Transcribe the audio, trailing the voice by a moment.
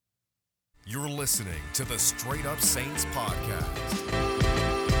You're listening to the Straight Up Saints podcast.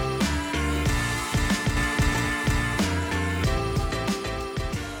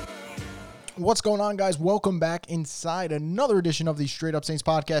 What's going on, guys? Welcome back inside another edition of the Straight Up Saints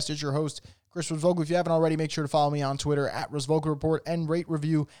podcast. It's your host, Chris Rosvogel. If you haven't already, make sure to follow me on Twitter at Rosvogel Report and rate,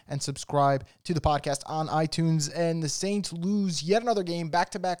 review, and subscribe to the podcast on iTunes. And the Saints lose yet another game,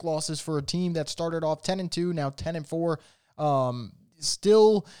 back-to-back losses for a team that started off 10-2, now 10-4.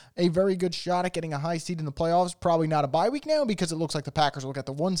 Still a very good shot at getting a high seed in the playoffs. Probably not a bye week now because it looks like the Packers will get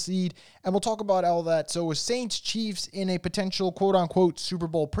the 1 seed. And we'll talk about all that. So with Saints Chiefs in a potential quote-unquote Super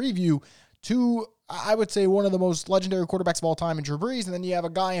Bowl preview to, I would say, one of the most legendary quarterbacks of all time in Drew Brees. And then you have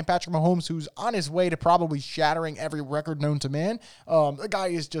a guy in Patrick Mahomes who's on his way to probably shattering every record known to man. The guy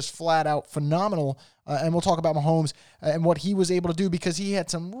is just flat out phenomenal. And we'll talk about Mahomes and what he was able to do because he had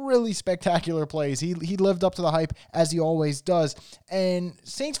some really spectacular plays. He lived up to the hype as he always does. And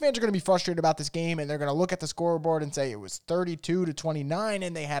Saints fans are going to be frustrated about this game, and they're going to look at the scoreboard and say it was 32-29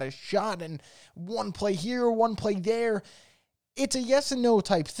 and they had a shot and one play here, one play there. It's a yes and no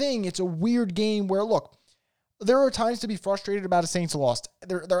type thing. It's a weird game where, look, there are times to be frustrated about a Saints loss.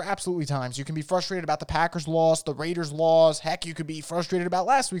 There are absolutely times. You can be frustrated about the Packers loss, the Raiders loss. Heck, you could be frustrated about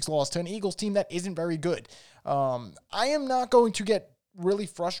last week's loss to an Eagles team that isn't very good. I am not going to get really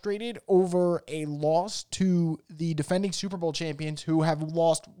frustrated over a loss to the defending Super Bowl champions who have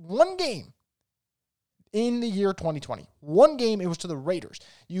lost one game in the year 2020. One game, it was to the Raiders.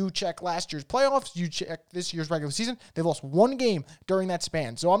 You check last year's playoffs, you check this year's regular season, they've lost one game during that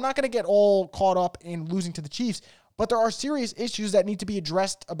span. So I'm not going to get all caught up in losing to the Chiefs, but there are serious issues that need to be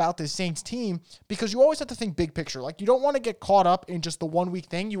addressed about this Saints team because you always have to think big picture. Like, you don't want to get caught up in just the 1 week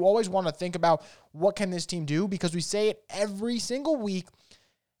thing. You always want to think about what can this team do because we say it every single week.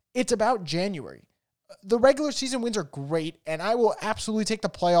 It's about January. The regular season wins are great, and I will absolutely take the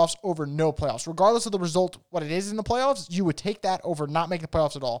playoffs over no playoffs. Regardless of the result, what it is in the playoffs, you would take that over not making the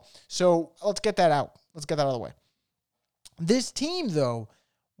playoffs at all. So let's get that out. Let's get that out of the way. This team, though,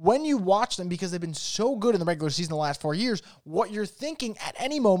 when you watch them, because they've been so good in the regular season the last 4 years, what you're thinking at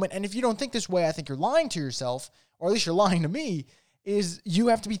any moment, and if you don't think this way, I think you're lying to yourself, or at least you're lying to me, is you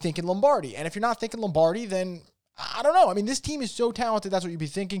have to be thinking Lombardi. And if you're not thinking Lombardi, then I don't know. I mean, this team is so talented. That's what you'd be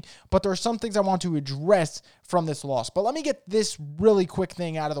thinking. But there are some things I want to address from this loss. But let me get this really quick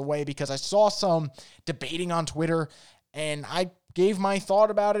thing out of the way because I saw some debating on Twitter and I gave my thought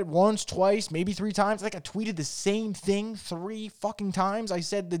about it once, twice, maybe 3 times. Like, I tweeted the same thing 3 fucking times. I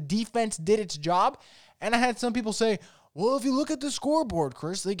said the defense did its job. And I had some people say, well, if you look at the scoreboard,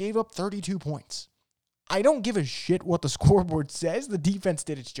 Chris, they gave up 32 points. I don't give a shit what the scoreboard says. The defense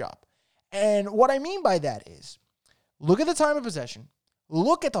did its job. And what I mean by that is, look at the time of possession.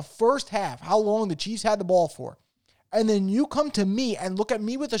 Look at the first half, how long the Chiefs had the ball for. And then you come to me and look at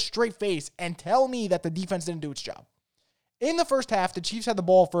me with a straight face and tell me that the defense didn't do its job. In the first half, the Chiefs had the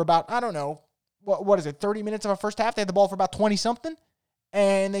ball for about, 30 minutes of a first half? They had the ball for about 20-something,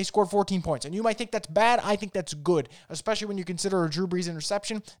 and they scored 14 points. And you might think that's bad. I think that's good, especially when you consider a Drew Brees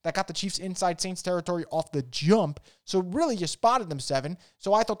interception that got the Chiefs inside Saints territory off the jump. So really, you spotted them 7.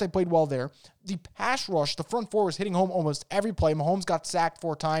 So I thought they played well there. The pass rush, the front four was hitting home almost every play. Mahomes got sacked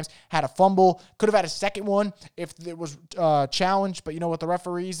 4 times, had a fumble, could have had a second one if it was challenged. But you know what? The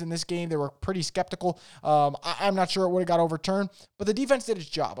referees in this game, they were pretty skeptical. I'm not sure it would have got overturned. But the defense did its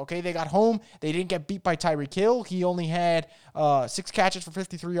job, okay? They got home. They didn't get beat by Tyreek Hill. He only had 6 catches for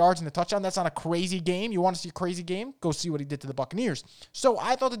 53 yards and a touchdown. That's not a crazy game. You want to see a crazy game? Go see what he did to the Buccaneers. So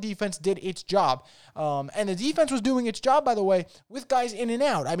I thought the defense did its job. And the defense was doing its job, by the way, with guys in and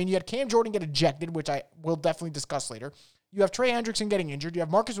out. I mean, you had Cam Jordan get ejected, which I will definitely discuss later. You have Trey Hendrickson getting injured. You have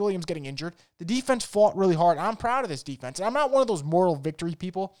Marcus Williams getting injured. The defense fought really hard. I'm proud of this defense. And I'm not one of those moral victory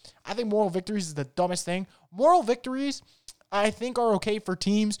people. I think moral victories is the dumbest thing. Moral victories, I think, are okay for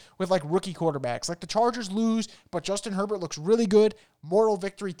teams with, like, rookie quarterbacks. Like, the Chargers lose, but Justin Herbert looks really good. Moral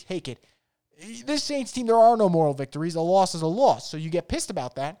victory, take it. This Saints team, there are no moral victories. A loss is a loss, so you get pissed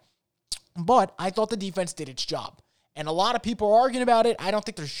about that. But I thought the defense did its job. And a lot of people are arguing about it. I don't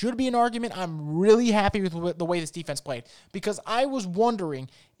think there should be an argument. I'm really happy with the way this defense played because I was wondering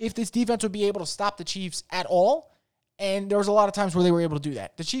if this defense would be able to stop the Chiefs at all. And there was a lot of times where they were able to do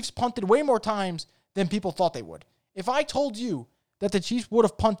that. The Chiefs punted way more times than people thought they would. If I told you that the Chiefs would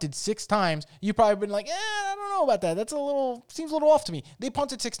have punted 6 times, you'd probably been like, I don't know about that. Seems a little off to me. They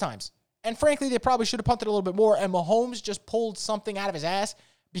punted 6 times. And frankly, they probably should have punted a little bit more. And Mahomes just pulled something out of his ass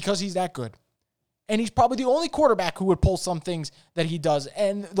because he's that good. And he's probably the only quarterback who would pull some things that he does.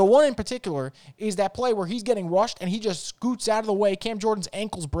 And the one in particular is that play where he's getting rushed and he just scoots out of the way. Cam Jordan's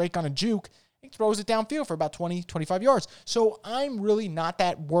ankles break on a juke. He throws it downfield for about 20, 25 yards. So I'm really not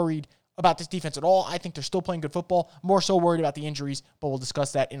that worried about this defense at all. I think they're still playing good football. More so worried about the injuries, but we'll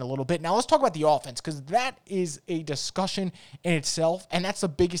discuss that in a little bit. Now let's talk about the offense, because that is a discussion in itself, and that's the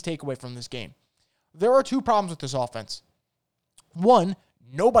biggest takeaway from this game. There are two problems with this offense. One,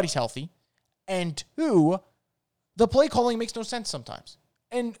 nobody's healthy. And two, the play calling makes no sense sometimes.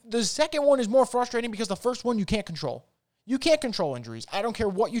 And the second one is more frustrating because the first one you can't control. You can't control injuries. I don't care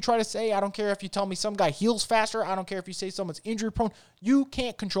what you try to say. I don't care if you tell me some guy heals faster. I don't care if you say someone's injury prone. You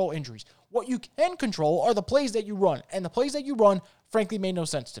can't control injuries. What you can control are the plays that you run. And the plays that you run, frankly, made no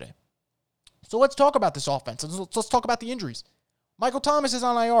sense today. So let's talk about this offense. Let's talk about the injuries. Michael Thomas is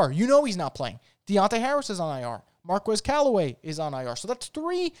on IR. You know he's not playing. Deontay Harris is on IR. Marquez Callaway is on IR. So that's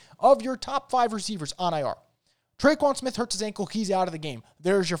 3 of your top 5 receivers on IR. Traquan Smith hurts his ankle. He's out of the game.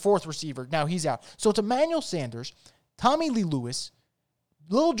 There's your 4th receiver. Now he's out. So it's Emmanuel Sanders, Tommy Lee Lewis,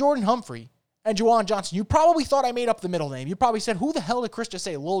 Lil Jordan Humphrey, and Juwan Johnson. You probably thought I made up the middle name. You probably said, who the hell did Chris just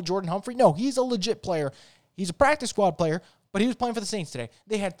say? Lil Jordan Humphrey? No, he's a legit player. He's a practice squad player, but he was playing for the Saints today.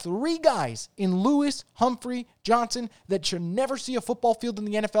 They had 3 guys in Lewis, Humphrey, Johnson that should never see a football field in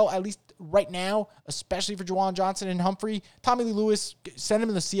the NFL, at least right now, especially for Juwan Johnson and Humphrey. Tommy Lee Lewis, send him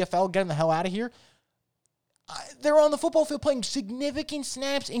in the CFL, get him the hell out of here. They're on the football field playing significant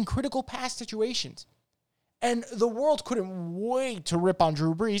snaps in critical pass situations. And the world couldn't wait to rip on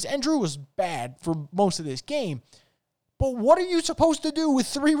Drew Brees, and Drew was bad for most of this game. But what are you supposed to do with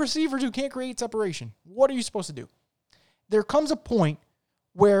 3 receivers who can't create separation? What are you supposed to do? There comes a point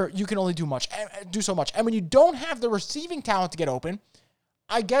where you can only do so much. And when you don't have the receiving talent to get open,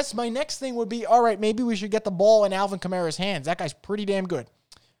 I guess my next thing would be, all right, maybe we should get the ball in Alvin Kamara's hands. That guy's pretty damn good.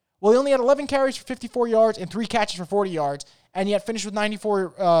 Well, he only had 11 carries for 54 yards and 3 catches for 40 yards, and yet finished with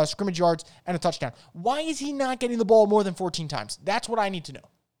 94 scrimmage yards and a touchdown. Why is he not getting the ball more than 14 times? That's what I need to know.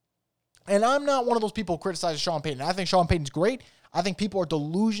 And I'm not one of those people who criticize Sean Payton. I think Sean Payton's great. I think people are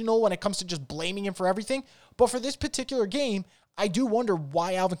delusional when it comes to just blaming him for everything. But for this particular game, I do wonder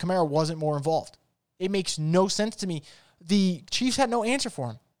why Alvin Kamara wasn't more involved. It makes no sense to me. The Chiefs had no answer for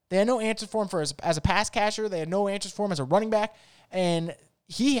him. They had no answer for him as a pass catcher. They had no answers for him as a running back. And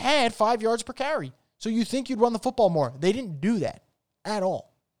he had 5 yards per carry. So you think you'd run the football more. They didn't do that at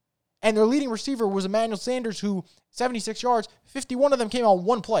all. And their leading receiver was Emmanuel Sanders, who 76 yards, 51 of them came on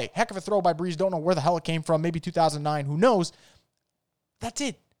one play. Heck of a throw by Brees. Don't know where the hell it came from. Maybe 2009. Who knows? That's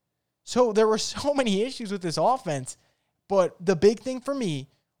it. So there were so many issues with this offense. But the big thing for me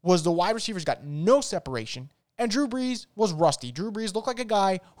was the wide receivers got no separation. And Drew Brees was rusty. Drew Brees looked like a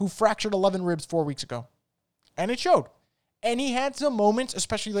guy who fractured 11 ribs 4 weeks ago. And it showed. And he had some moments,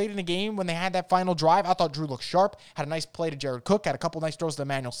 especially late in the game when they had that final drive. I thought Drew looked sharp, had a nice play to Jared Cook, had a couple nice throws to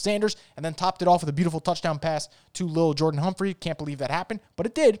Emmanuel Sanders, and then topped it off with a beautiful touchdown pass to Lil Jordan Humphrey. Can't believe that happened, but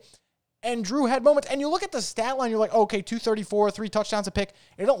it did. And Drew had moments. And you look at the stat line, you're like, okay, 234, 3 touchdowns a pick.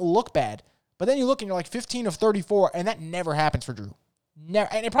 It don't look bad. But then you look and you're like 15 of 34, and that never happens for Drew.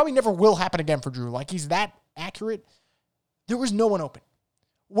 Never, and it probably never will happen again for Drew. Like, he's that accurate. There was no one open.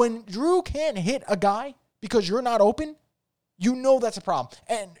 When Drew can't hit a guy because you're not open, you know that's a problem.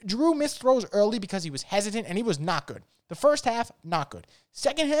 And Drew missed throws early because he was hesitant, and he was not good. The first half, not good.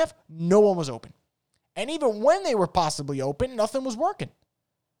 Second half, no one was open. And even when they were possibly open, nothing was working.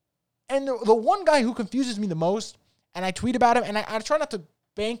 And the one guy who confuses me the most, and I tweet about him, and I try not to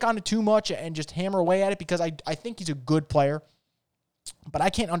bank on it too much and just hammer away at it because I think he's a good player, but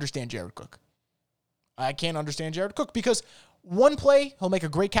I can't understand Jared Cook. I can't understand Jared Cook because one play, he'll make a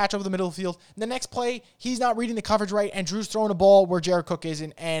great catch over the middle of the field. The next play, he's not reading the coverage right, and Drew's throwing a ball where Jared Cook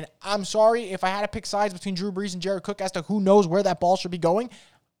isn't. And I'm sorry, if I had to pick sides between Drew Brees and Jared Cook as to who knows where that ball should be going,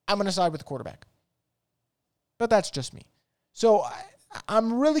 I'm going to side with the quarterback. But that's just me. So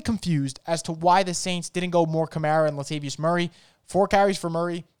I'm really confused as to why the Saints didn't go more Kamara and Latavius Murray. 4 carries for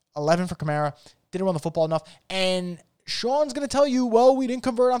Murray, 11 for Kamara. Didn't run the football enough. And Sean's going to tell you, well, we didn't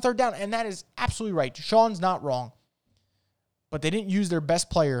convert on 3rd down. And that is absolutely right. Sean's not wrong. But they didn't use their best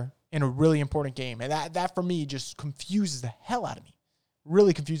player in a really important game. And that for me just confuses the hell out of me.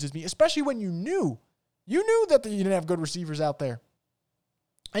 Really confuses me, especially when you knew that you didn't have good receivers out there.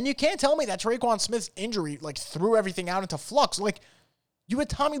 And you can't tell me that Traquan Smith's injury threw everything out into flux. You had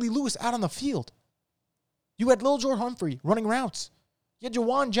Tommy Lee Lewis out on the field. You had Lil Jordan Humphrey running routes. You had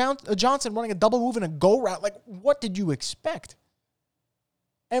Juwan Johnson running a double move and a go route. What did you expect?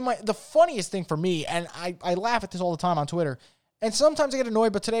 And the funniest thing for me, and I laugh at this all the time on Twitter, and sometimes I get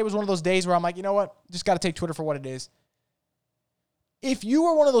annoyed, but today was one of those days where I'm like, you know what? Just got to take Twitter for what it is. If you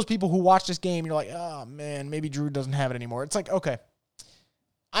were one of those people who watched this game, you're like, oh, man, maybe Drew doesn't have it anymore. It's like, okay,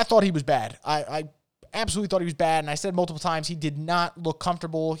 I thought he was bad. I absolutely thought he was bad, and I said multiple times he did not look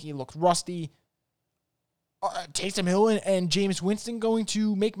comfortable. He looked rusty. Are Taysom Hill and Jameis Winston going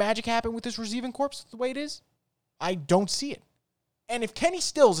to make magic happen with this receiving corps the way it is? I don't see it. And if Kenny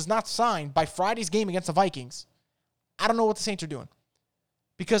Stills is not signed by Friday's game against the Vikings, I don't know what the Saints are doing.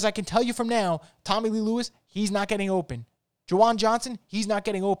 Because I can tell you from now, Tommy Lee Lewis, he's not getting open. Juwan Johnson, he's not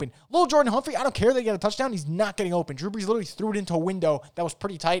getting open. Little Jordan Humphrey, I don't care they get a touchdown. He's not getting open. Drew Brees literally threw it into a window that was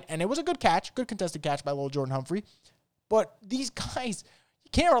pretty tight, and it was a good catch, good contested catch by Little Jordan Humphrey. But these guys,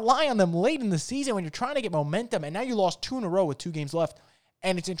 you can't rely on them late in the season when you're trying to get momentum, and now you lost 2 in a row with 2 games left,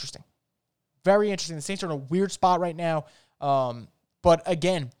 and it's interesting. Very interesting. The Saints are in a weird spot right now. But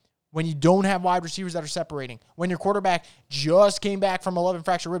again, when you don't have wide receivers that are separating, when your quarterback just came back from 11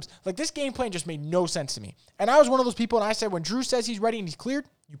 fractured ribs, like this game plan just made no sense to me. And I was one of those people, and I said, when Drew says he's ready and he's cleared,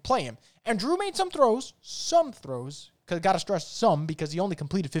 you play him. And Drew made some throws, because got to stress some, because he only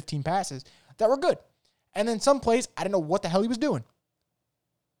completed 15 passes that were good. And then some plays, I didn't know what the hell he was doing.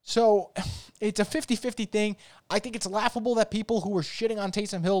 So it's a 50-50 thing. I think it's laughable that people who were shitting on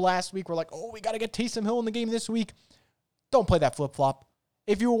Taysom Hill last week were like, oh, we got to get Taysom Hill in the game this week. Don't play that flip-flop.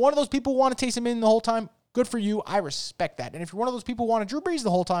 If you were one of those people who wanted Taysom in the whole time, good for you. I respect that. And if you're one of those people who wanted Drew Brees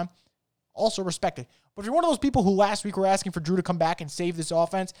the whole time, also respect it. But if you're one of those people who last week were asking for Drew to come back and save this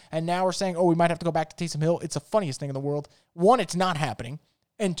offense, and now we're saying, oh, we might have to go back to Taysom Hill, it's the funniest thing in the world. 1, it's not happening.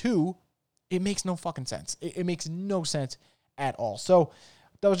 And 2, it makes no fucking sense. It makes no sense at all. So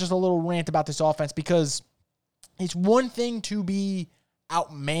that was just a little rant about this offense, because it's one thing to be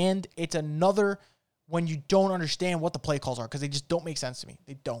outmanned. It's another when you don't understand what the play calls are, because they just don't make sense to me.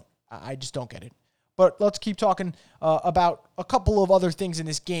 They don't. I just don't get it. But let's keep talking about a couple of other things in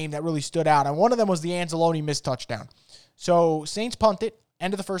this game that really stood out. And one of them was the Anzalone missed touchdown. So Saints punt it,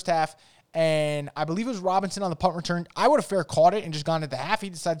 end of the first half, and I believe it was Robinson on the punt return. I would have fair caught it and just gone to the half. He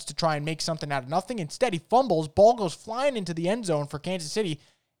decides to try and make something out of nothing. Instead, he fumbles. Ball goes flying into the end zone for Kansas City.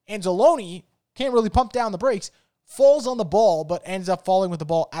 Anzalone can't really pump down the brakes, falls on the ball, but ends up falling with the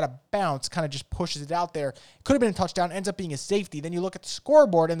ball out of bounds, kind of just pushes it out there. Could have been a touchdown, ends up being a safety. Then you look at the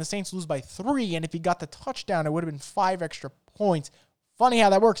scoreboard, and the Saints lose by 3, and if he got the touchdown, it would have been 5 extra points. Funny how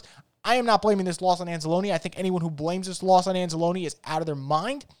that works. I am not blaming this loss on Anzalone. I think anyone who blames this loss on Anzalone is out of their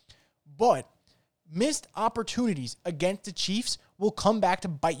mind. But missed opportunities against the Chiefs will come back to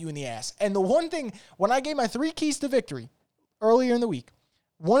bite you in the ass. And the one thing, when I gave my 3 keys to victory earlier in the week,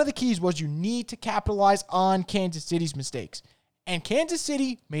 one of the keys was you need to capitalize on Kansas City's mistakes. And Kansas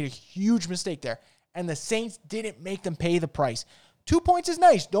City made a huge mistake there. And the Saints didn't make them pay the price. 2 points is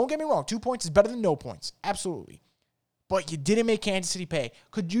nice. Don't get me wrong. 2 points is better than no points. Absolutely. But you didn't make Kansas City pay.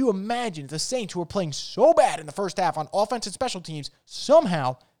 Could you imagine the Saints, who were playing so bad in the first half on offense and special teams,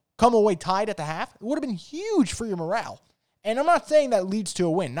 somehow come away tied at the half? It would have been huge for your morale. And I'm not saying that leads to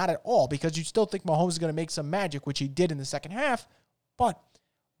a win. Not at all. Because you still think Mahomes is going to make some magic, which he did in the second half. But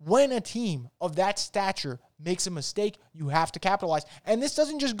when a team of that stature makes a mistake, you have to capitalize. And this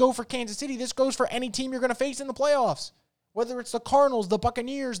doesn't just go for Kansas City. This goes for any team you're going to face in the playoffs. Whether it's the Cardinals, the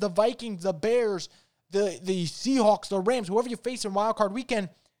Buccaneers, the Vikings, the Bears, the Seahawks, the Rams, whoever you face in Wild Card Weekend,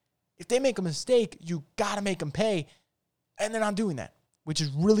 if they make a mistake, you got to make them pay. And they're not doing that, which is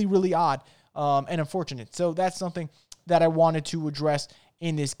really, really odd and unfortunate. So that's something that I wanted to address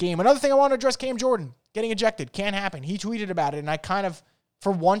in this game. Another thing I want to address, Cam Jordan getting ejected. Can't happen. He tweeted about it, and I kind of,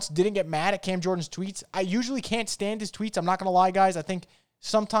 for once, didn't get mad at Cam Jordan's tweets. I usually can't stand his tweets. I'm not going to lie, guys. I think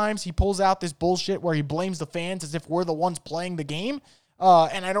sometimes he pulls out this bullshit where he blames the fans as if we're the ones playing the game.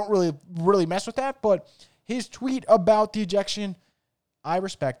 And I don't really mess with that. But his tweet about the ejection, I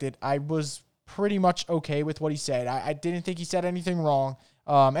respect it. I was pretty much okay with what he said. I didn't think he said anything wrong.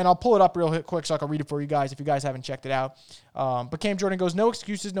 And I'll pull it up real quick so I can read it for you guys if you guys haven't checked it out. But Cam Jordan goes, "No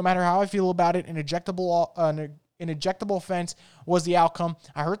excuses, no matter how I feel about it. An ejectable offense was the outcome.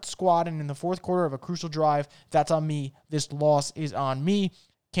 I hurt the squad, and in the fourth quarter of a crucial drive, that's on me. This loss is on me.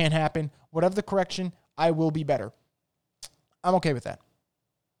 Can't happen. Whatever the correction, I will be better." I'm okay with that.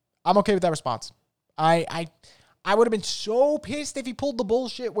 I'm okay with that response. I would have been so pissed if he pulled the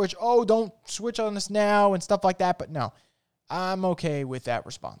bullshit, which, don't switch on us now and stuff like that. But no, I'm okay with that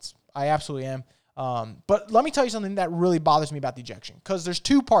response. I absolutely am. But let me tell you something that really bothers me about the ejection, because there's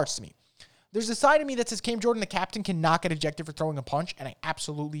 2 parts to me. There's a side of me that says Cam Jordan, the captain, cannot get ejected for throwing a punch, and I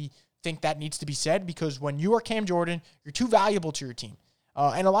absolutely think that needs to be said, because when you are Cam Jordan, you're too valuable to your team.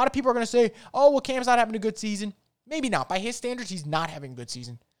 And a lot of people are going to say, Cam's not having a good season. Maybe not. By his standards, he's not having a good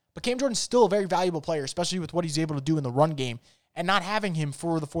season. But Cam Jordan's still a very valuable player, especially with what he's able to do in the run game. And not having him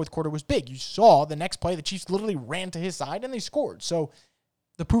for the fourth quarter was big. You saw the next play, the Chiefs literally ran to his side and they scored. So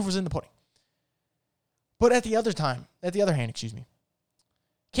the proof was in the pudding. But at the other hand,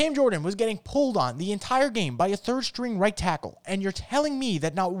 Cam Jordan was getting pulled on the entire game by a third-string right tackle, and you're telling me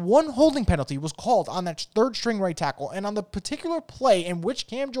that not one holding penalty was called on that third-string right tackle, and on the particular play in which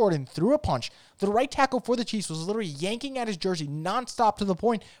Cam Jordan threw a punch, the right tackle for the Chiefs was literally yanking at his jersey nonstop to the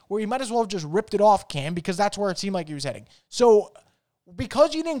point where he might as well have just ripped it off, Cam, because that's where it seemed like he was heading. So,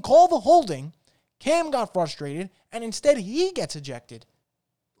 because you didn't call the holding, Cam got frustrated, and instead he gets ejected.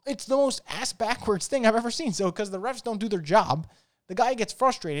 It's the most ass-backwards thing I've ever seen. So, because the refs don't do their job, the guy gets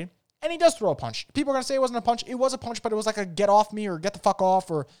frustrated, and he does throw a punch. People are going to say it wasn't a punch. It was a punch, but it was like a get off me or get the fuck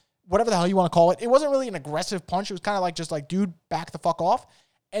off or whatever the hell you want to call it. It wasn't really an aggressive punch. It was kind of like just like, dude, back the fuck off.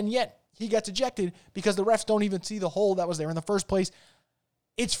 And yet, he gets ejected because the refs don't even see the hole that was there in the first place.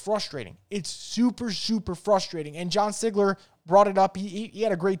 It's frustrating. It's super, super frustrating. And John Sigler brought it up. He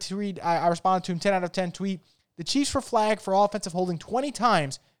had a great tweet. I responded to him, 10 out of 10 tweet. The Chiefs were flagged for offensive holding 20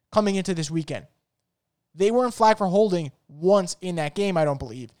 times coming into this weekend. They weren't flagged for holding once in that game, I don't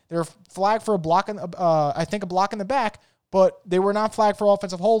believe. They were flagged for a block, I think a block in the back, but they were not flagged for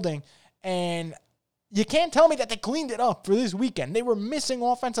offensive holding. And you can't tell me that they cleaned it up for this weekend. They were missing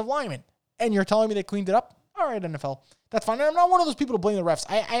offensive linemen, and you're telling me they cleaned it up? All right, NFL. That's fine. And I'm not one of those people to blame the refs.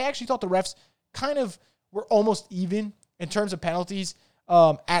 I actually thought the refs kind of were almost even in terms of penalties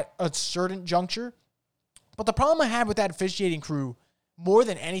at a certain juncture. But the problem I had with that officiating crew more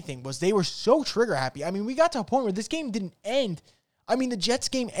than anything was they were so trigger happy. I mean, we got to a point where this game didn't end. I mean, the Jets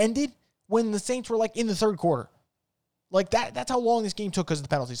game ended when the Saints were like in the third quarter. Like that's how long this game took because of the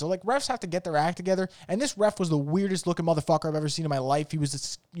penalty. So like refs have to get their act together. And this ref was the weirdest looking motherfucker I've ever seen in my life. He was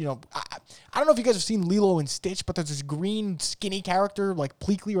this, I don't know if you guys have seen Lilo and Stitch, but there's this green skinny character like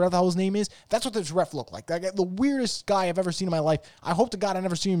Pleakley or whatever the hell his name is. That's what this ref looked like. The weirdest guy I've ever seen in my life. I hope to God I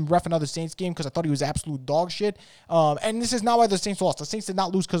never see him ref another Saints game because I thought he was absolute dog shit. And this is not why the Saints lost. The Saints did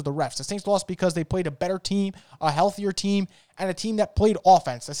not lose because of the refs. The Saints lost because they played a better team, a healthier team, and a team that played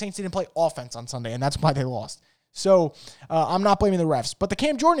offense. The Saints didn't play offense on Sunday, and that's why they lost. So I'm not blaming the refs. But the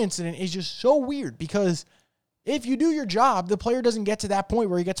Cam Jordan incident is just so weird because if you do your job, the player doesn't get to that point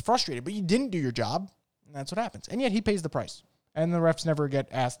where he gets frustrated. But you didn't do your job, and that's what happens. And yet he pays the price. And the refs never get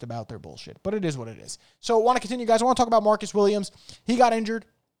asked about their bullshit. But it is what it is. So I want to continue, guys. I want to talk about Marcus Williams. He got injured,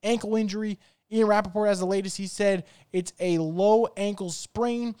 ankle injury. Ian Rappaport has the latest. He said it's a low ankle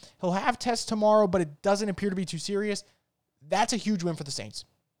sprain. He'll have tests tomorrow, but it doesn't appear to be too serious. That's a huge win for the Saints.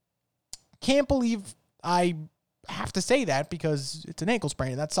 Can't believe I have to say that because it's an ankle sprain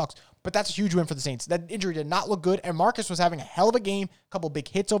and that sucks. But that's a huge win for the Saints. That injury did not look good, and Marcus was having a hell of a game. A couple big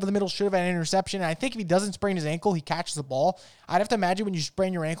hits over the middle, should have had an interception. And I think if he doesn't sprain his ankle, he catches the ball. I'd have to imagine when you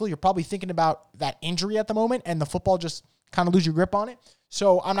sprain your ankle, you're probably thinking about that injury at the moment, and the football just kind of lose your grip on it.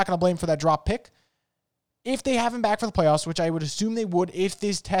 So I'm not going to blame him for that drop pick. If they have him back for the playoffs, which I would assume they would if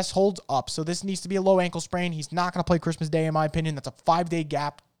this test holds up, so this needs to be a low ankle sprain. He's not going to play Christmas Day, in my opinion. That's a 5-day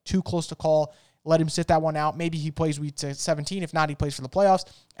gap, too close to call. Let him sit that one out. Maybe he plays week 17. If not, he plays for the playoffs,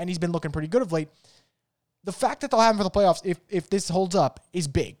 and he's been looking pretty good of late. The fact that they'll have him for the playoffs, if this holds up, is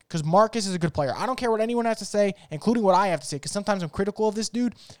big because Marcus is a good player. I don't care what anyone has to say, including what I have to say, because sometimes I'm critical of this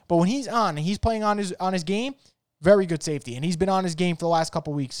dude. But when he's on and he's playing on his game, very good safety, and he's been on his game for the last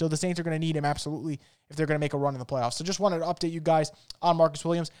couple weeks. So the Saints are going to need him absolutely if they're going to make a run in the playoffs. So just wanted to update you guys on Marcus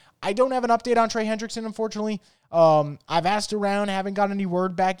Williams. I don't have an update on Trey Hendrickson, unfortunately. I've asked around, haven't got any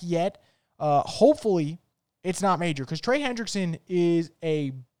word back yet. Hopefully it's not major because Trey Hendrickson is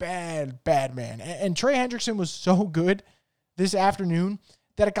a bad man. And Trey Hendrickson was so good this afternoon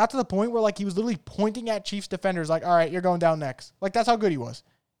that it got to the point where like he was literally pointing at Chiefs defenders like, all right, you're going down next. Like that's how good he was.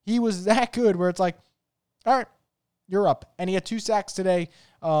 He was that good where it's like, all right, you're up. And he had 2 sacks today,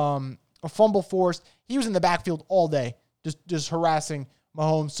 a fumble forced. He was in the backfield all day, just harassing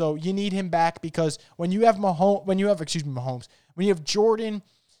Mahomes. So you need him back because when you have when you have Jordan,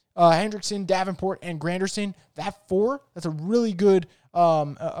 Hendrickson, Davenport, and Granderson, that's a really good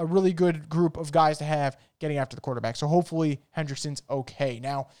group of guys to have getting after the quarterback. So hopefully Hendrickson's okay.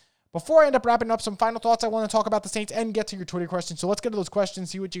 Now, before I end up wrapping up, some final thoughts I want to talk about the Saints and get to your Twitter questions. So let's get to those questions,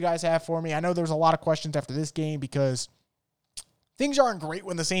 see what you guys have for me. I know there's a lot of questions after this game because things aren't great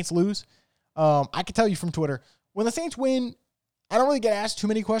when the Saints lose. I can tell you from Twitter, when the Saints win, I don't really get asked too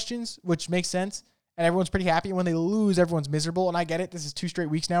many questions, which makes sense. And everyone's pretty happy. And when they lose, everyone's miserable. And I get it. This is 2 straight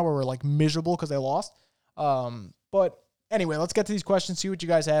weeks now where we're like miserable because they lost. But anyway, let's get to these questions, see what you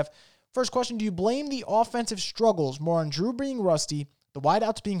guys have. First question, do you blame the offensive struggles more on Drew being rusty, the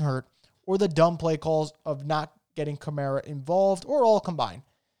wideouts being hurt, or the dumb play calls of not getting Kamara involved, or all combined?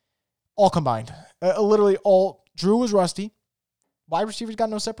 All combined. Literally all. Drew was rusty. Wide receivers got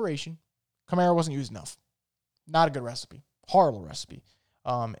no separation. Kamara wasn't used enough. Not a good recipe. Horrible recipe,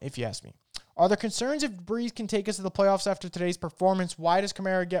 if you ask me. Are there concerns if Brees can take us to the playoffs after today's performance? Why doesn't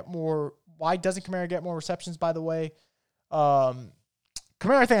Kamara get more receptions, by the way? Kamara,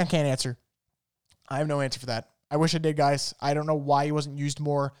 I think I can't answer. I have no answer for that. I wish I did, guys. I don't know why he wasn't used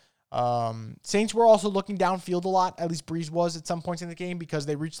more. Saints were also looking downfield a lot. At least Brees was at some points in the game because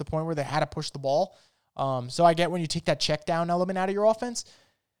they reached the point where they had to push the ball. So I get when you take that check down element out of your offense,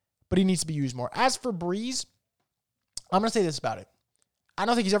 but he needs to be used more. As for Brees, I'm going to say this about it. I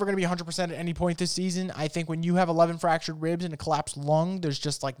don't think he's ever going to be 100% at any point this season. I think when you have 11 fractured ribs and a collapsed lung, there's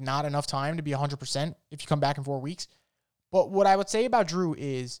just like not enough time to be 100% if you come back in 4 weeks. But what I would say about Drew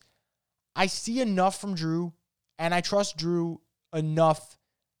is I see enough from Drew, and I trust Drew enough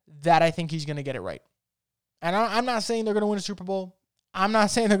that I think he's going to get it right. And I'm not saying they're going to win a Super Bowl. I'm not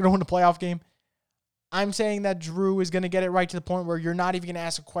saying they're going to win a playoff game. I'm saying that Drew is going to get it right to the point where you're not even going to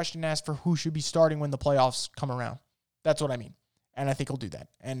ask a question as for who should be starting when the playoffs come around. That's what I mean. And I think he'll do that.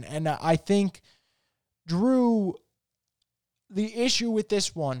 And I think Drew, the issue with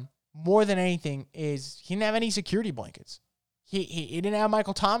this one, more than anything, is he didn't have any security blankets. He didn't have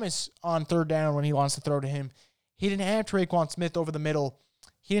Michael Thomas on third down when he wants to throw to him. He didn't have Traquan Smith over the middle.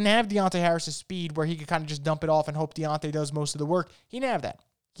 He didn't have Deontay Harris's speed where he could kind of just dump it off and hope Deontay does most of the work. He didn't have that.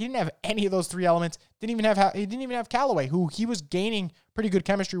 He didn't have any of those three elements. He didn't even have Callaway, who he was gaining pretty good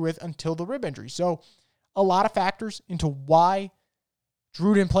chemistry with until the rib injury. So a lot of factors into why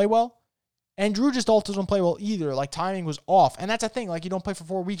Drew didn't play well. And Drew just also doesn't play well either. Like, timing was off. And that's the thing. Like, you don't play for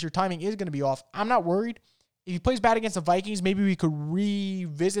 4 weeks, your timing is going to be off. I'm not worried. If he plays bad against the Vikings, maybe we could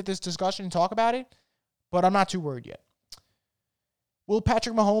revisit this discussion and talk about it. But I'm not too worried yet. Will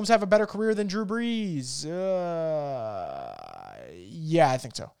Patrick Mahomes have a better career than Drew Brees? Yeah, I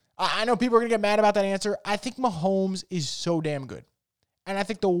think so. I know people are going to get mad about that answer. I think Mahomes is so damn good. And I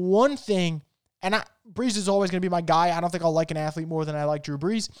think the one thing, Brees is always going to be my guy. I don't think I'll like an athlete more than I like Drew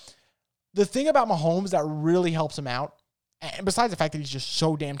Brees. The thing about Mahomes that really helps him out, and besides the fact that he's just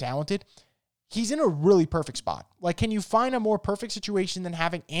so damn talented, he's in a really perfect spot. Like, can you find a more perfect situation than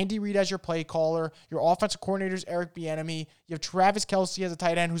having Andy Reid as your play caller? Your offensive coordinator is Eric Bieniemy. You have Travis Kelce as a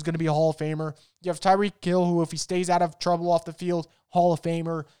tight end who's going to be a Hall of Famer. You have Tyreek Hill, who, if he stays out of trouble off the field, Hall of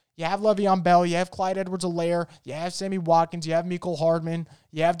Famer. You have Le'Veon Bell. You have Clyde Edwards-Helaire. You have Sammy Watkins. You have Mecole Hardman.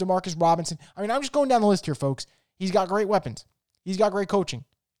 You have Demarcus Robinson. I mean, I'm just going down the list here, folks. He's got great weapons. He's got great coaching.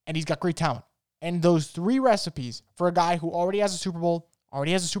 And he's got great talent. And those three recipes for a guy who already has a Super Bowl,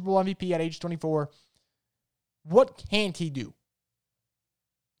 already has a Super Bowl MVP at age 24, what can't he do?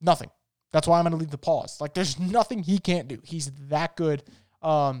 Nothing. That's why I'm going to leave the pause. Like, there's nothing he can't do. He's that good.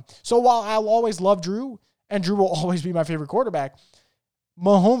 So while I'll always love Drew, and Drew will always be my favorite quarterback,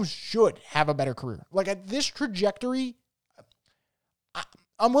 Mahomes should have a better career. Like, at this trajectory,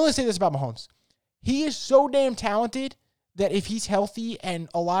 I'm willing to say this about Mahomes. He is so damn talented that if he's healthy and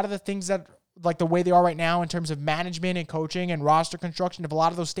a lot of the things that, like the way they are right now in terms of management and coaching and roster construction, if a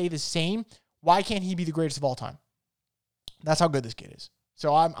lot of those stay the same, why can't he be the greatest of all time? That's how good this kid is.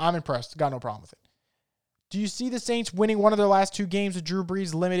 So I'm impressed. Got no problem with it. Do you see the Saints winning one of their last two games with Drew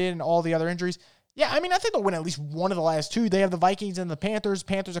Brees limited and all the other injuries? Yeah, I mean, I think they'll win at least one of the last two. They have the Vikings and the Panthers.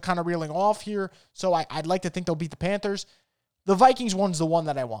 Panthers are kind of reeling off here, so I'd like to think they'll beat the Panthers. The Vikings one's the one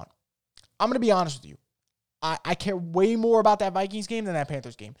that I want. I'm going to be honest with you. I care way more about that Vikings game than that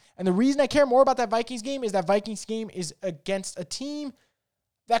Panthers game. And the reason I care more about that Vikings game is that Vikings game is against a team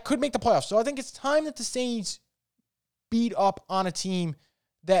that could make the playoffs. So I think it's time that the Saints beat up on a team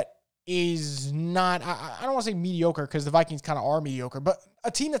that is not, I don't want to say mediocre because the Vikings kind of are mediocre, but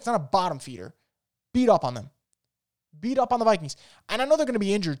a team that's not a bottom feeder. Beat up on them. Beat up on the Vikings. And I know they're going to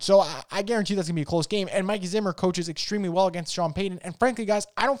be injured, so I guarantee that's going to be a close game. And Mike Zimmer coaches extremely well against Sean Payton. And frankly, guys,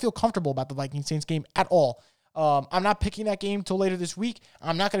 I don't feel comfortable about the Vikings-Saints game at all. I'm not picking that game until later this week.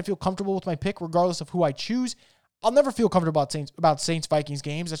 I'm not going to feel comfortable with my pick regardless of who I choose. I'll never feel comfortable about Saints-Vikings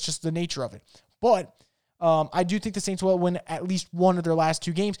games. That's just the nature of it. But I do think the Saints will win at least one of their last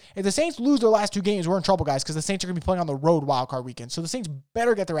two games. If the Saints lose their last two games, we're in trouble, guys, because the Saints are going to be playing on the road wildcard weekend. So the Saints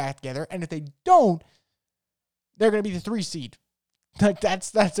better get their act together. And if they don't, they're going to be the 3 seed. Like,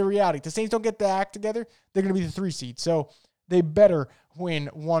 that's the reality. If the Saints don't get the act together, they're going to be the 3 seed. So they better win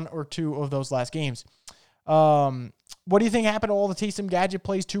one or two of those last games. What do you think happened to all the Taysom Gadget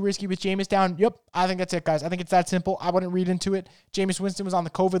plays? Too risky with Jameis down? Yep, I think that's it, guys. I think it's that simple. I wouldn't read into it. Jameis Winston was on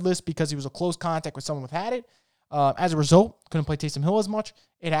the COVID list because he was a close contact with someone who had it. As a result, couldn't play Taysom Hill as much.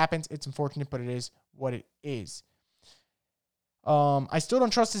 It happens. It's unfortunate, but it is what it is. I still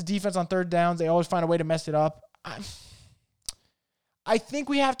don't trust his defense on third downs. They always find a way to mess it up. I think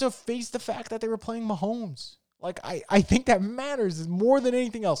we have to face the fact that they were playing Mahomes. Like, I think that matters more than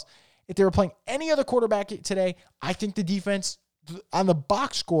anything else. If they were playing any other quarterback today, I think the defense on the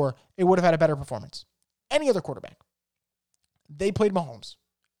box score, it would have had a better performance. Any other quarterback. They played Mahomes,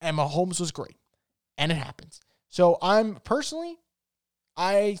 and Mahomes was great, and it happens. So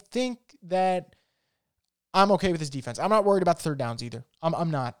I think that I'm okay with this defense. I'm not worried about the third downs either.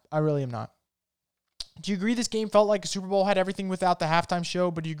 I'm not. I really am not. Do you agree this game felt like a Super Bowl, had everything without the halftime show,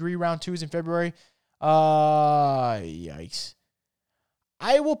 but do you agree round 2 is in February? Yikes.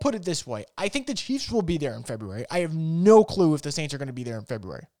 I will put it this way. I think the Chiefs will be there in February. I have no clue if the Saints are going to be there in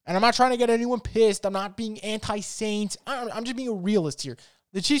February. And I'm not trying to get anyone pissed. I'm not being anti-Saints. I'm just being a realist here.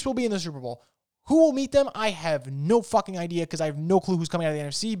 The Chiefs will be in the Super Bowl. Who will meet them? I have no fucking idea because I have no clue who's coming out of the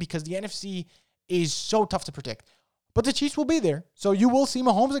NFC because the NFC is so tough to predict. But the Chiefs will be there. So you will see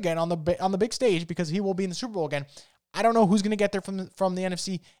Mahomes again on the big stage because he will be in the Super Bowl again. I don't know who's going to get there from the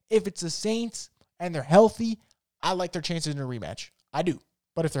NFC. If it's the Saints and they're healthy, I like their chances in a rematch. I do.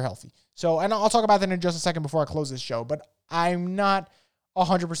 But if they're healthy. So, and I'll talk about that in just a second before I close this show. But I'm not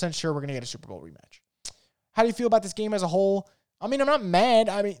 100% sure we're going to get a Super Bowl rematch. How do you feel about this game as a whole? I mean, I'm not mad.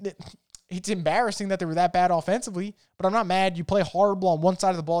 I mean, it's embarrassing that they were that bad offensively, but I'm not mad. You play horrible on one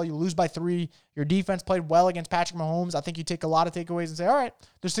side of the ball. You lose by 3. Your defense played well against Patrick Mahomes. I think you take a lot of takeaways and say, all right,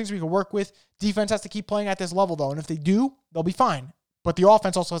 there's things we can work with. Defense has to keep playing at this level, though. And if they do, they'll be fine. But the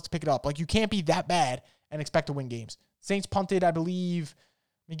offense also has to pick it up. Like, you can't be that bad and expect to win games. Saints punted, I believe,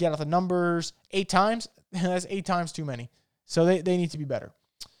 let me get out the numbers, 8 times. That's 8 times too many. So they need to be better.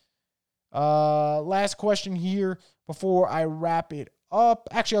 Last question here before I wrap it up.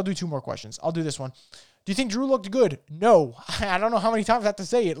 Actually, I'll do 2 more questions. I'll do this one. Do you think Drew looked good? No. I don't know how many times I have to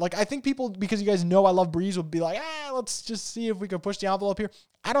say it. Like, I think people, because you guys know I love Breeze, will be like, let's just see if we can push the envelope here.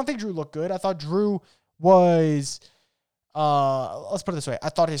 I don't think Drew looked good. I thought Drew was, let's put it this way. I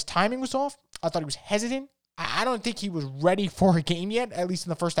thought his timing was off. I thought he was hesitant. I don't think he was ready for a game yet, at least in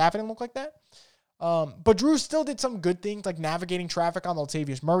the first half it didn't look like that. But Drew still did some good things, like navigating traffic on the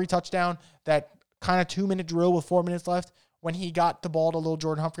Latavius Murray touchdown, that kind of 2-minute drill with 4 minutes left when he got the ball to little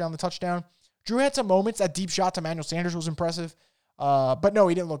Jordan Humphrey on the touchdown. Drew had some moments. That deep shot to Emmanuel Sanders was impressive. But no,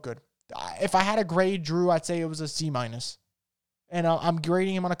 he didn't look good. If I had to grade Drew, I'd say it was a C-. And I'm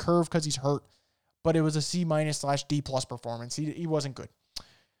grading him on a curve because he's hurt. But it was a C-/D+ performance. He wasn't good.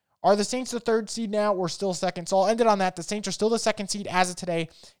 Are the Saints the 3rd seed now or still 2nd? So I'll end it on that. The Saints are still the 2nd seed as of today.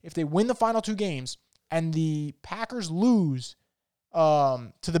 If they win the final 2 games and the Packers lose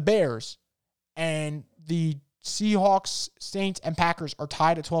to the Bears and the Seahawks, Saints, and Packers are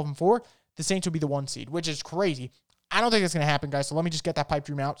tied at 12-4, the Saints will be the 1 seed, which is crazy. I don't think that's going to happen, guys. So let me just get that pipe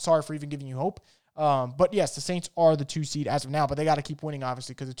dream out. Sorry for even giving you hope. But yes, the Saints are the 2 seed as of now, but they got to keep winning,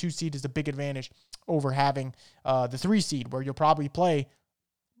 obviously, because the 2 seed is the big advantage over having the 3 seed, where you'll probably play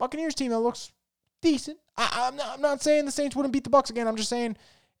Buccaneers team that looks decent. I'm not saying the Saints wouldn't beat the Bucs again. I'm just saying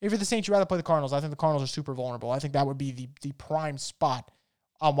if you're the Saints, you'd rather play the Cardinals. I think the Cardinals are super vulnerable. I think that would be the prime spot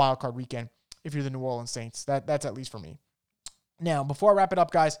on wildcard weekend if you're the New Orleans Saints. That's at least for me. Now, before I wrap it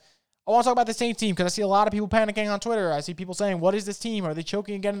up, guys, I want to talk about the Saints team because I see a lot of people panicking on Twitter. I see people saying, what is this team? Are they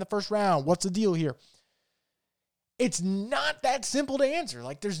choking again in the first round? What's the deal here? It's not that simple to answer.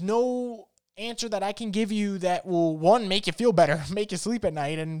 Like, there's no answer that I can give you that will, one, make you feel better, make you sleep at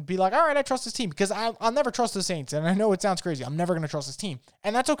night, and be like, all right, I trust this team. Because I'll never trust the Saints. And I know it sounds crazy. I'm never going to trust this team.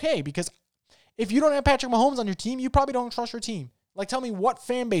 And that's okay, because if you don't have Patrick Mahomes on your team, you probably don't trust your team. Like, tell me what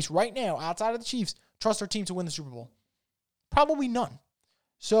fan base right now, outside of the Chiefs, trusts their team to win the Super Bowl? Probably none.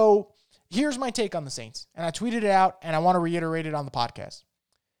 So here's my take on the Saints. And I tweeted it out, and I want to reiterate it on the podcast.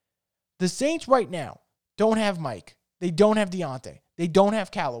 The Saints right now don't have Mike. They don't have Deontay. They don't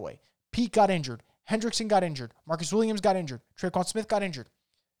have Callaway. Pete got injured. Hendrickson got injured. Marcus Williams got injured. Tre'Quan Smith got injured.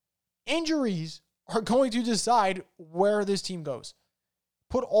 Injuries are going to decide where this team goes.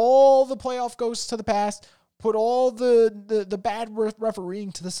 Put all the playoff ghosts to the past. Put all the bad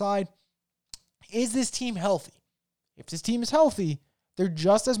refereeing to the side. Is this team healthy? If this team is healthy, they're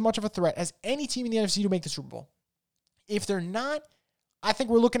just as much of a threat as any team in the NFC to make the Super Bowl. If they're not, I think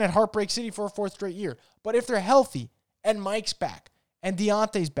we're looking at Heartbreak City for a 4th straight year. But if they're healthy and Mike's back, and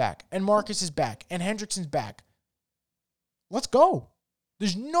Deontay's back, and Marcus is back, and Hendrickson's back, let's go.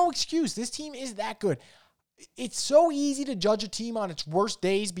 There's no excuse. This team is that good. It's so easy to judge a team on its worst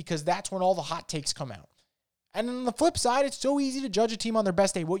days because that's when all the hot takes come out. And on the flip side, it's so easy to judge a team on their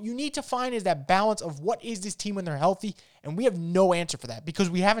best day. What you need to find is that balance of what is this team when they're healthy, and we have no answer for that because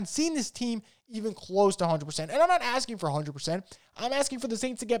we haven't seen this team even close to 100%. And I'm not asking for 100%. I'm asking for the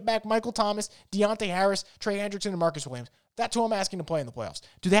Saints to get back Michael Thomas, Deontay Harris, Trey Hendrickson, and Marcus Williams. That's who I'm asking to play in the playoffs.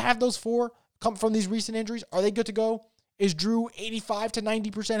 Do they have those 4 come from these recent injuries? Are they good to go? Is Drew 85 to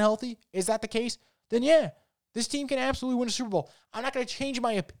 90% healthy? Is that the case? Then yeah, this team can absolutely win a Super Bowl. I'm not going to change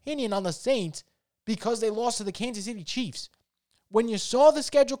my opinion on the Saints because they lost to the Kansas City Chiefs. when you saw the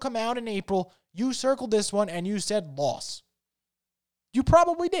schedule come out in April, you circled this one and you said loss. You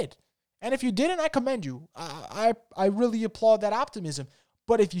probably did. And if you didn't, I commend you. I really applaud that optimism.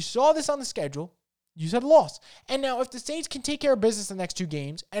 But if you saw this on the schedule, you said loss. And now if the Saints can take care of business the next two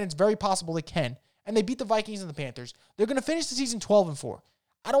games, and it's very possible they can, and they beat the Vikings and the Panthers, they're going to finish the season 12-4.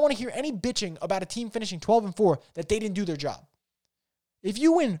 I don't want to hear any bitching about a team finishing 12-4 that they didn't do their job. If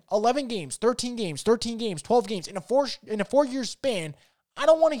you win 11 games, 13 games, 13 games, 12 games in a 4-year span, I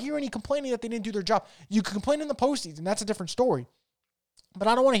don't want to hear any complaining that they didn't do their job. You can complain in the postseason. That's a different story. But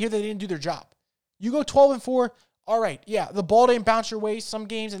I don't want to hear that they didn't do their job. You go 12-4, all right, yeah, the ball didn't bounce your way some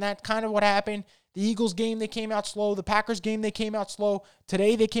games, and that's kind of what happened. The Eagles game, they came out slow. The Packers game, they came out slow.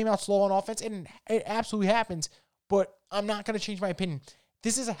 Today, they came out slow on offense, and it absolutely happens. But I'm not going to change my opinion.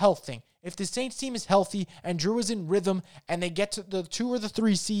 This is a health thing. If the Saints team is healthy and Drew is in rhythm and they get to the 2 or the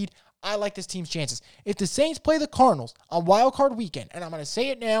 3 seed, I like this team's chances. If the Saints play the Cardinals on Wild Card Weekend, and I'm going to say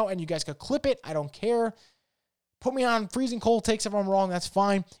it now, and you guys can clip it, I don't care. Put me on freezing cold takes if I'm wrong, that's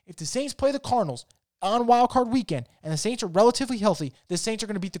fine. If the Saints play the Cardinals on Wild Card Weekend and the Saints are relatively healthy, the Saints are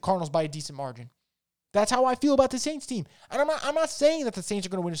going to beat the Cardinals by a decent margin. That's how I feel about the Saints team. And I'm not saying that the Saints are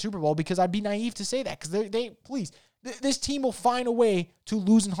going to win a Super Bowl because I'd be naive to say that because this team will find a way to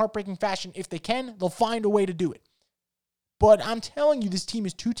lose in heartbreaking fashion. If they can, they'll find a way to do it. But I'm telling you, this team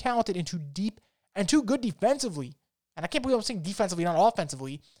is too talented and too deep and too good defensively. And I can't believe I'm saying defensively, not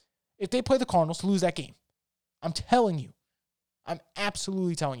offensively, if they play the Cardinals to lose that game. I'm telling you. I'm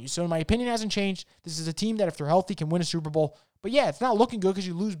absolutely telling you. So my opinion hasn't changed. This is a team that if they're healthy can win a Super Bowl. But yeah, it's not looking good because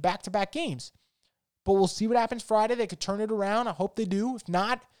you lose back-to-back games. But we'll see what happens Friday. They could turn it around. I hope they do. If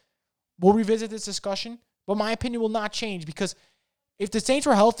not, we'll revisit this discussion. But my opinion will not change because if the Saints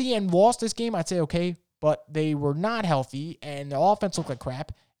were healthy and lost this game, I'd say okay. But they were not healthy and the offense looked like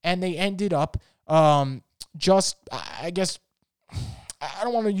crap. And they ended up I guess, I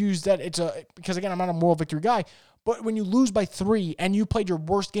don't want to use that. Because again, I'm not a moral victory guy. But when you lose by 3 and you played your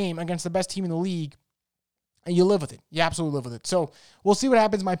worst game against the best team in the league, and you live with it. You absolutely live with it. So we'll see what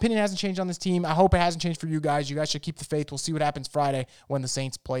happens. My opinion hasn't changed on this team. I hope it hasn't changed for you guys. You guys should keep the faith. We'll see what happens Friday when the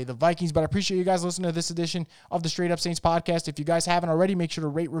Saints play the Vikings. But I appreciate you guys listening to this edition of the Straight Up Saints podcast. If you guys haven't already, make sure to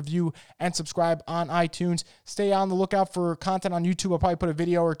rate, review, and subscribe on iTunes. Stay on the lookout for content on YouTube. I'll probably put a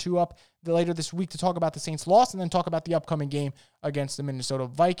video or 2 up later this week to talk about the Saints' loss and then talk about the upcoming game against the Minnesota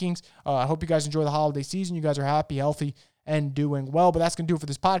Vikings. I hope you guys enjoy the holiday season. You guys are happy, healthy, and doing well. But that's going to do it for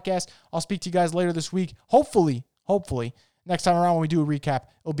this podcast. I'll speak to you guys later this week. Hopefully, next time around when we do a recap,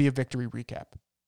 it'll be a victory recap.